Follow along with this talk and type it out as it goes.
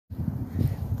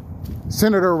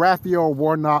Senator Raphael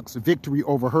Warnock's victory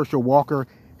over Herschel Walker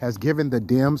has given the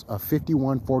Dems a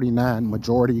 51-49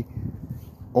 majority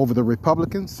over the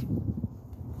Republicans.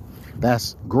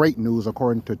 That's great news,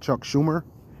 according to Chuck Schumer.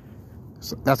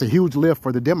 So that's a huge lift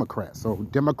for the Democrats. So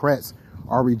Democrats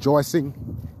are rejoicing.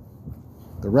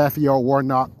 The Raphael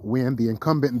Warnock win, the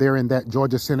incumbent there in that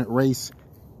Georgia Senate race,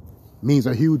 means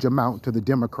a huge amount to the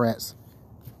Democrats.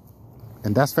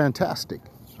 And that's fantastic.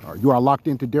 You are locked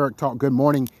into Derrick Talk. Good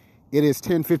morning. It is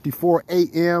 10:54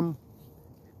 a.m.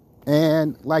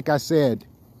 And like I said,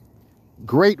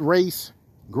 great race,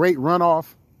 great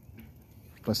runoff.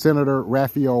 But Senator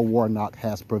Raphael Warnock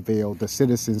has prevailed. The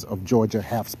citizens of Georgia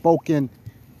have spoken.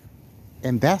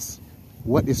 And that's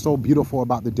what is so beautiful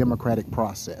about the democratic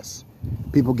process.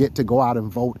 People get to go out and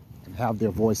vote and have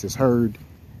their voices heard.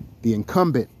 The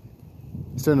incumbent,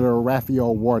 Senator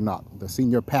Raphael Warnock, the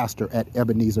senior pastor at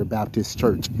Ebenezer Baptist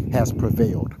Church, has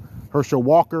prevailed. Herschel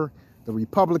Walker, the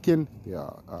Republican,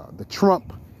 the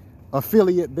Trump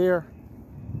affiliate there,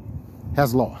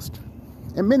 has lost.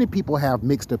 And many people have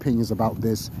mixed opinions about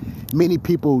this. Many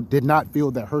people did not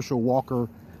feel that Herschel Walker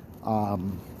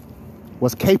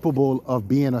was capable of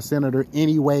being a senator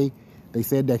anyway. They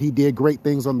said that he did great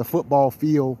things on the football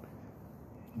field,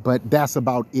 but that's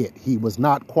about it. He was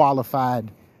not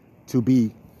qualified to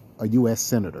be a U.S.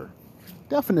 senator.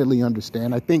 Definitely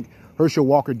understand. I think Herschel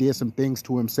Walker did some things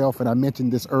to himself, and I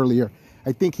mentioned this earlier.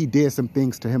 I think he did some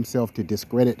things to himself to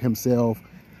discredit himself,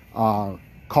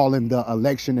 calling the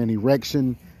election an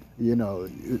erection,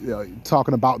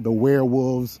 talking about the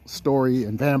werewolves story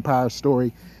and vampire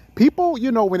story. People,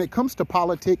 when it comes to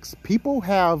politics, people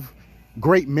have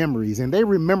great memories, and they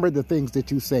remember the things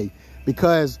that you say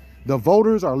because the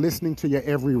voters are listening to your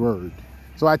every word.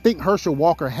 So I think Herschel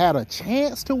Walker had a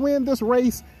chance to win this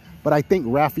race, but I think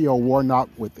Raphael Warnock,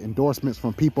 with endorsements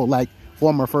from people like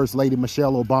former First Lady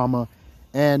Michelle Obama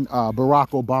and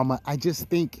Barack Obama, I just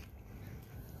think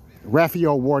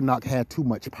Raphael Warnock had too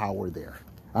much power there.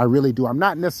 I really do. I'm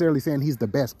not necessarily saying he's the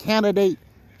best candidate,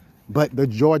 but the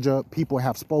Georgia people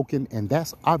have spoken, and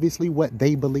that's obviously what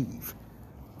they believe.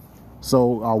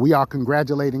 So we are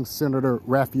congratulating Senator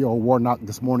Raphael Warnock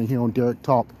this morning here on Derrick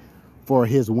Talk for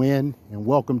his win, and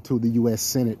welcome to the U.S.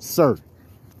 Senate, sir.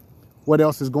 What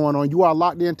else is going on? You are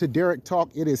locked into Derrick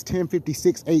Talk. It is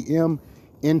 10:56 a.m.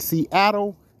 in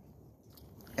Seattle,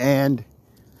 and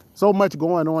so much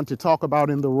going on to talk about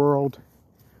in the world.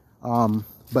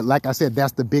 But like I said,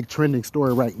 that's the big trending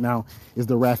story right now, is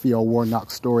the Raphael Warnock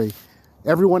story.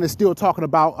 Everyone is still talking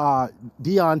about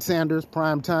Deion Sanders,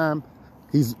 prime time.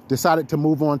 He's decided to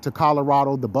move on to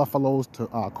Colorado, the Buffaloes, to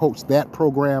coach that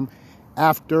program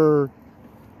after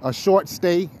a short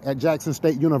stay at Jackson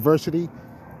State University.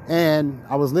 And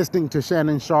I was listening to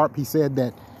Shannon Sharp. He said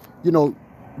that,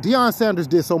 Deion Sanders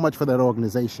did so much for that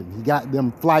organization. He got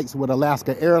them flights with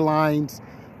Alaska Airlines.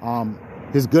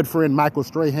 His good friend Michael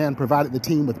Strahan provided the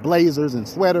team with blazers and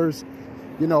sweaters.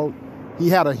 He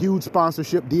had a huge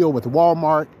sponsorship deal with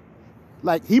Walmart.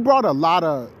 Like, he brought a lot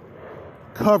of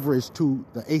coverage to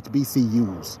the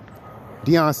HBCUs.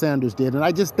 Deion Sanders did. And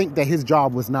I just think that his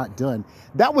job was not done.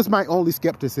 That was my only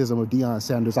skepticism of Deion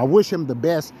Sanders. I wish him the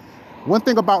best. One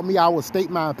thing about me, I will state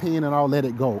my opinion and I'll let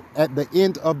it go. At the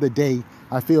end of the day,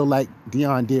 I feel like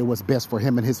Deion did what's best for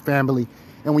him and his family.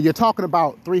 And when you're talking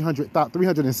about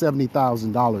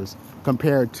 $370,000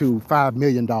 compared to $5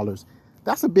 million,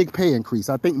 that's a big pay increase.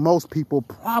 I think most people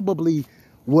probably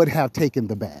would have taken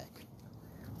the bag.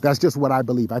 That's just what I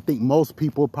believe. I think most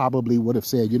people probably would have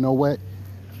said, you know what,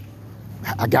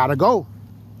 I gotta go.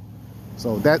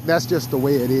 So that's just the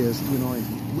way it is.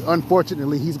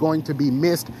 Unfortunately, he's going to be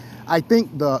missed. I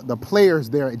think the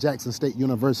players there at Jackson State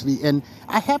University, and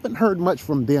I haven't heard much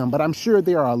from them, but I'm sure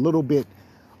they are a little bit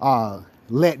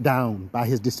let down by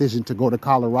his decision to go to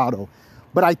Colorado.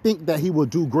 But I think that he will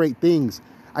do great things.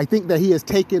 I think that he has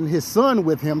taken his son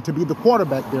with him to be the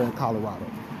quarterback there in Colorado.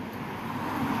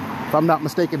 If I'm not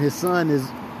mistaken, his son is,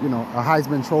 a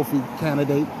Heisman Trophy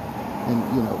candidate, and,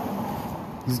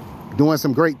 he's doing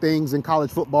some great things in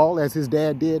college football, as his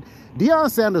dad did.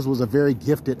 Deion Sanders was a very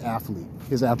gifted athlete.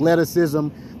 His athleticism,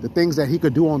 the things that he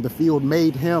could do on the field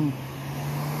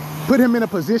put him in a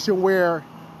position where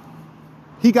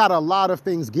he got a lot of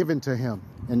things given to him.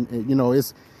 And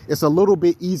it's a little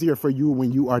bit easier for you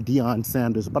when you are Deion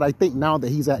Sanders. But I think now that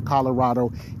he's at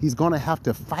Colorado, he's going to have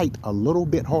to fight a little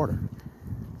bit harder.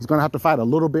 He's going to have to fight a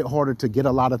little bit harder to get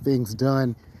a lot of things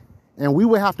done. And we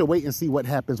will have to wait and see what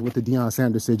happens with the Deion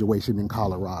Sanders situation in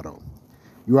Colorado.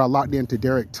 You are locked into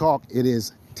Derrick Talk. It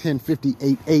is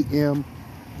 10:58 a.m.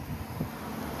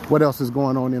 What else is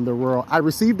going on in the world? I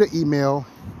received an email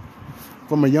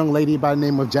from a young lady by the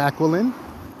name of Jacqueline.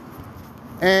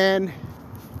 And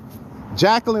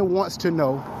Jacqueline wants to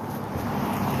know,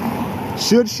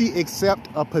 should she accept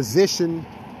a position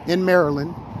in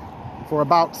Maryland for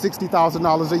about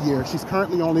 $60,000 a year? She's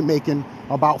currently only making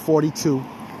about $42,000.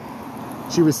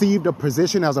 She received a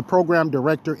position as a program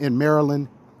director in Maryland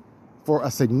for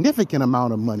a significant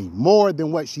amount of money, more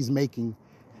than what she's making.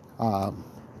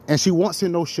 And she wants to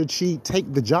know, should she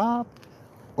take the job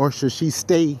or should she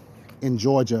stay in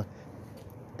Georgia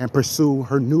and pursue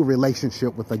her new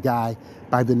relationship with a guy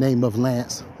by the name of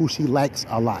Lance, who she likes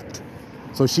a lot?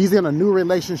 So she's in a new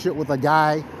relationship with a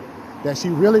guy that she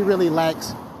really, really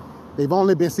likes. They've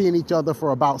only been seeing each other for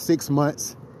about 6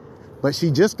 months, but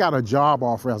she just got a job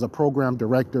offer as a program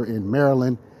director in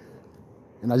Maryland.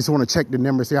 And I just want to check the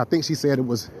numbers here. I think she said it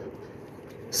was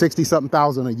 60-something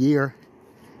thousand a year.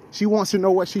 She wants to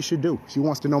know what she should do. She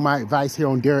wants to know my advice here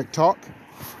on Derrick Talk.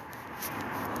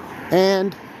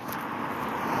 And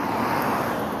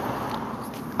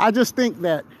I just think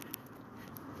that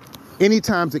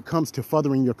anytime it comes to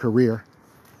furthering your career,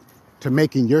 to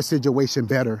making your situation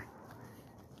better,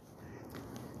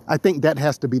 I think that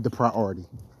has to be the priority.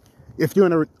 If you're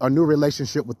in a new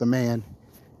relationship with a man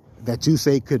that you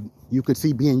say you could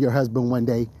see being your husband one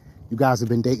day, you guys have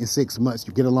been dating 6 months,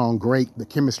 you get along great, the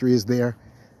chemistry is there,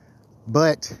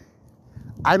 but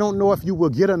I don't know if you will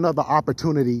get another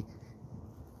opportunity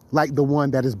like the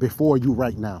one that is before you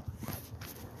right now.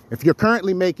 If you're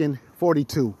currently making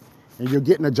 $42,000 and you're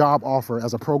getting a job offer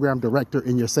as a program director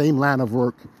in your same line of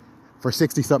work for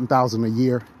 $60-something thousand a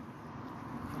year,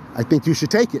 I think you should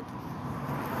take it.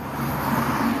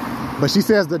 But she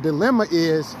says the dilemma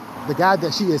is the guy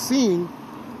that she is seeing,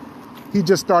 he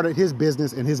just started his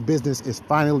business and his business is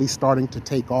finally starting to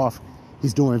take off.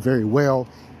 He's doing very well.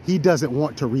 He doesn't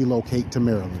want to relocate to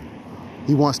Maryland.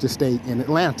 He wants to stay in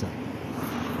Atlanta.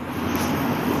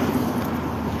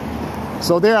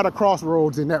 So they're at a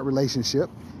crossroads in that relationship.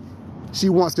 She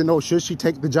wants to know, should she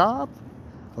take the job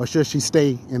or should she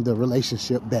stay in the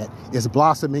relationship that is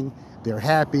blossoming? They're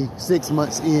happy, 6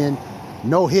 months in,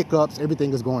 no hiccups,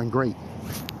 everything is going great.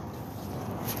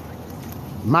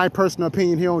 My personal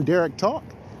opinion here on Derrick Talk,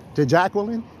 to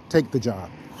Jacqueline, take the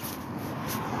job.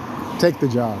 Take the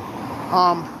job.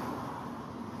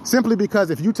 Simply because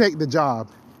if you take the job,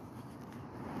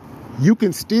 you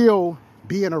can still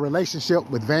be in a relationship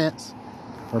with Vance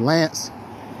or Lance.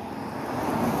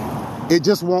 It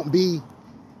just won't be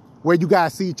where you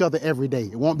guys see each other every day.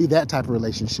 It won't be that type of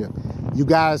relationship. You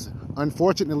guys,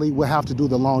 unfortunately, will have to do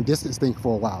the long distance thing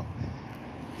for a while.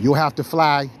 You'll have to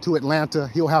fly to Atlanta.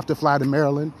 He'll have to fly to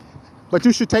Maryland. But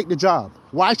you should take the job.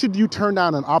 Why should you turn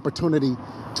down an opportunity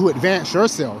to advance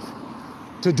yourself,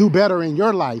 to do better in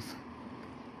your life,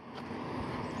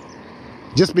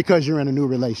 just because you're in a new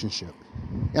relationship?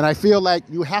 And I feel like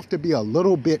you have to be a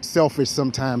little bit selfish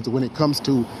sometimes when it comes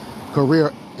to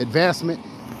career advancement.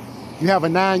 You have a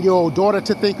 9-year-old daughter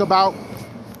to think about.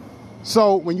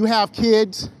 So when you have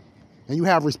kids and you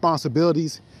have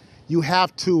responsibilities, you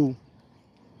have to,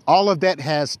 all of that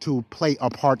has to play a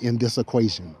part in this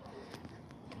equation.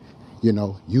 You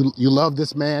know, you love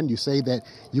this man. You say that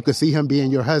you could see him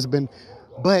being your husband.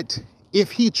 But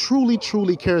if he truly,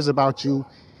 truly cares about you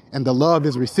and the love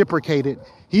is reciprocated,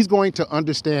 he's going to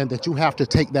understand that you have to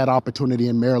take that opportunity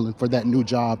in Maryland for that new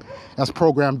job as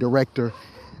program director.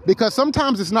 Because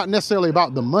sometimes it's not necessarily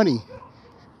about the money.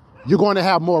 You're going to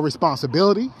have more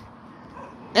responsibility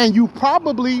and you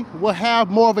probably will have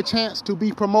more of a chance to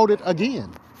be promoted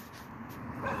again.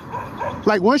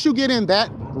 Like once you get in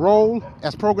that role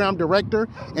as program director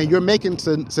and you're making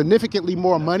significantly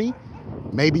more money,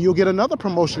 maybe you'll get another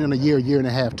promotion in a year, year and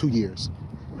a half, 2 years.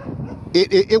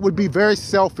 It would be very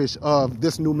selfish of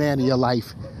this new man in your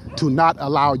life to not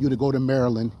allow you to go to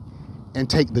Maryland and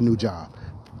take the new job.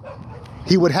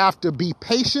 He would have to be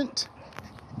patient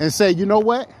and say, you know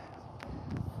what?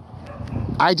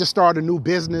 I just started a new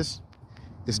business.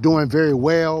 It's doing very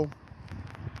well.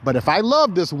 But if I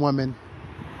love this woman,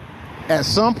 at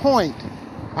some point,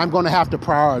 I'm going to have to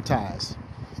prioritize.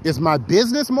 Is my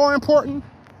business more important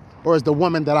or is the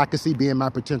woman that I could see being my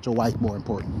potential wife more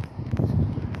important?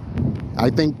 I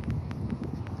think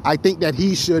that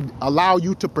he should allow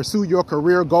you to pursue your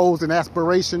career goals and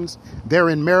aspirations there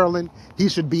in Maryland. He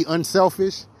should be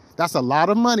unselfish. That's a lot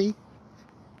of money.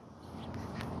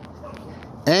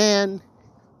 And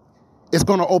it's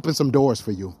going to open some doors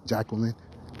for you, Jacqueline.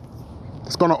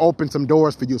 It's going to open some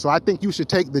doors for you. So I think you should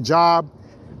take the job.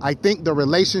 I think the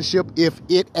relationship, if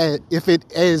it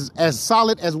is as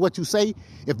solid as what you say,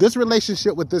 if this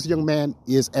relationship with this young man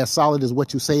is as solid as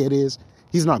what you say it is,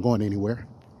 he's not going anywhere.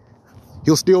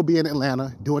 He'll still be in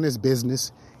Atlanta doing his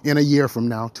business in a year from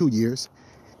now, 2 years.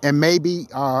 And maybe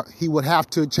he would have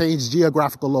to change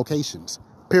geographical locations,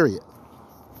 period.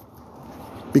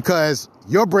 Because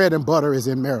your bread and butter is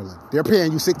in Maryland. They're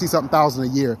paying you 60-something thousand a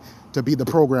year to be the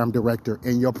program director,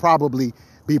 and you'll probably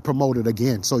be promoted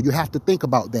again. So you have to think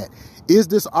about that. Is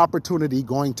this opportunity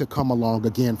going to come along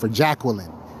again for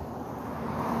Jacqueline?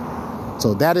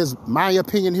 So that is my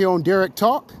opinion here on Derrick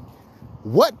Talk.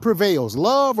 What prevails,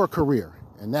 love or career?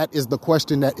 And that is the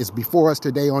question that is before us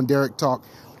today on Derrick Talk.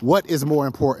 What is more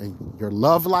important, your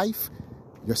love life,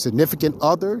 your significant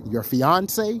other, your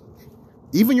fiance,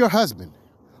 even your husband?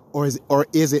 Or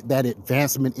is it that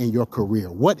advancement in your career?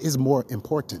 What is more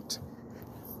important?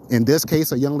 In this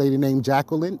case, a young lady named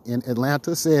Jacqueline in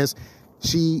Atlanta says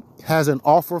she has an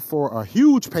offer for a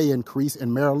huge pay increase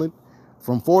in Maryland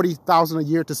from $40,000 a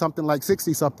year to something like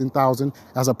 $60-something thousand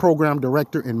as a program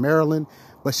director in Maryland.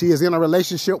 But she is in a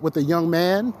relationship with a young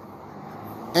man,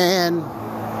 and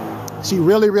she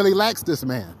really, really likes this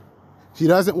man. She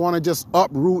doesn't want to just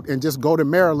uproot and just go to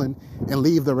Maryland and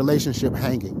leave the relationship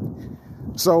hanging.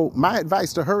 So my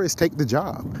advice to her is take the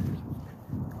job.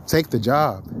 Take the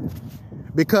job.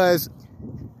 Because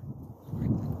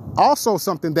also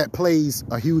something that plays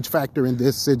a huge factor in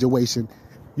this situation,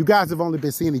 you guys have only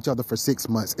been seeing each other for 6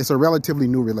 months. It's a relatively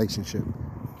new relationship.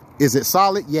 Is it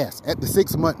solid? Yes, at the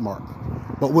 6-month mark.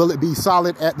 But will it be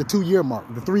solid at the 2-year mark,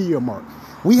 the 3-year mark?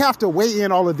 We have to weigh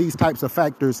in all of these types of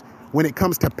factors when it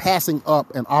comes to passing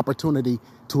up an opportunity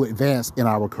to advance in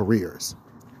our careers.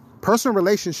 Personal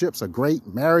relationships are great.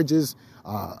 Marriages,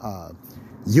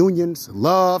 unions,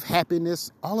 love,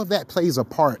 happiness, all of that plays a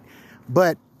part.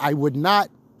 But I would not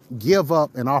give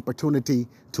up an opportunity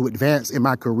to advance in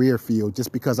my career field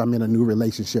just because I'm in a new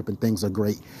relationship and things are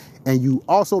great. And you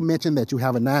also mentioned that you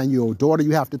have a 9-year-old daughter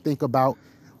you have to think about.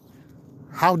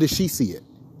 How does she see it?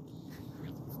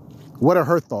 What are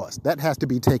her thoughts? That has to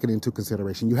be taken into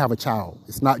consideration. You have a child.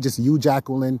 It's not just you,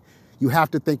 Jacqueline. You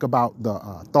have to think about the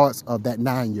thoughts of that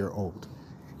 9-year-old.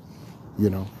 You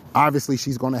know, obviously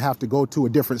she's going to have to go to a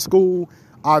different school.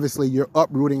 Obviously you're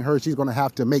uprooting her. She's going to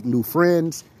have to make new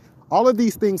friends. All of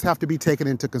these things have to be taken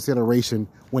into consideration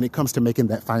when it comes to making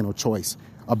that final choice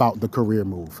about the career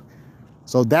move.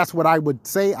 So that's what I would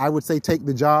say. I would say take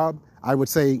the job. I would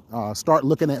say start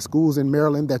looking at schools in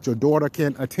Maryland that your daughter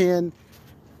can attend.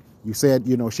 You said,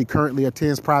 you know, she currently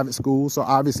attends private schools, so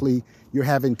obviously you're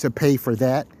having to pay for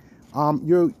that.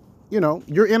 You're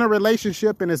in a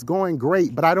relationship and it's going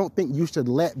great, but I don't think you should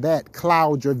let that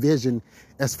cloud your vision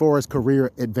as far as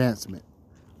career advancement.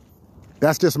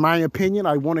 That's just my opinion.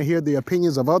 I want to hear the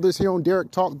opinions of others here on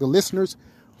Derrick Talk, the listeners.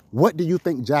 What do you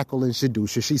think Jacqueline should do?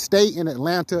 Should she stay in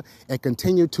Atlanta and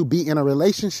continue to be in a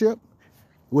relationship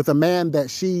with a man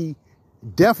that she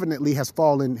definitely has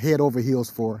fallen head over heels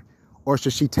for? Or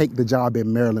should she take the job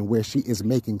in Maryland where she is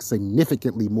making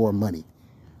significantly more money?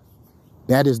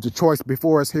 That is the choice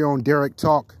before us here on Derrick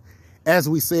Talk. As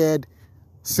we said,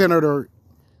 Senator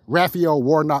Raphael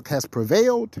Warnock has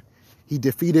prevailed. He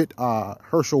defeated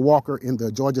Herschel Walker in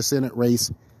the Georgia Senate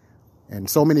race. And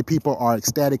so many people are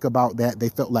ecstatic about that. They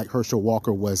felt like Herschel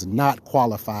Walker was not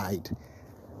qualified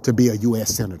to be a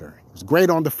U.S. Senator. He was great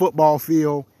on the football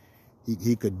field.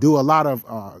 He could do a lot of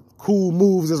cool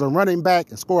moves as a running back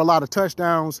and score a lot of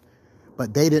touchdowns,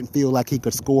 but they didn't feel like he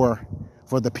could score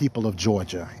for the people of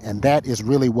Georgia. And that is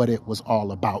really what it was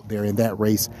all about there in that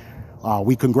race.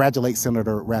 We congratulate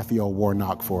Senator Raphael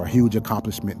Warnock for a huge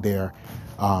accomplishment there.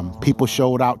 People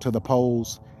showed out to the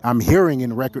polls, I'm hearing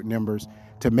in record numbers,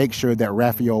 to make sure that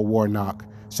Raphael Warnock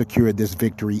secured this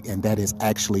victory, and that is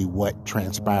actually what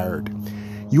transpired.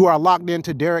 You are locked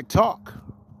into Derrick Talk.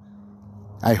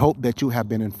 I hope that you have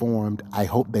been informed. I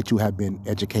hope that you have been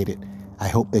educated. I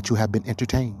hope that you have been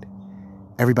entertained.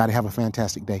 Everybody have a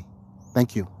fantastic day.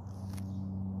 Thank you.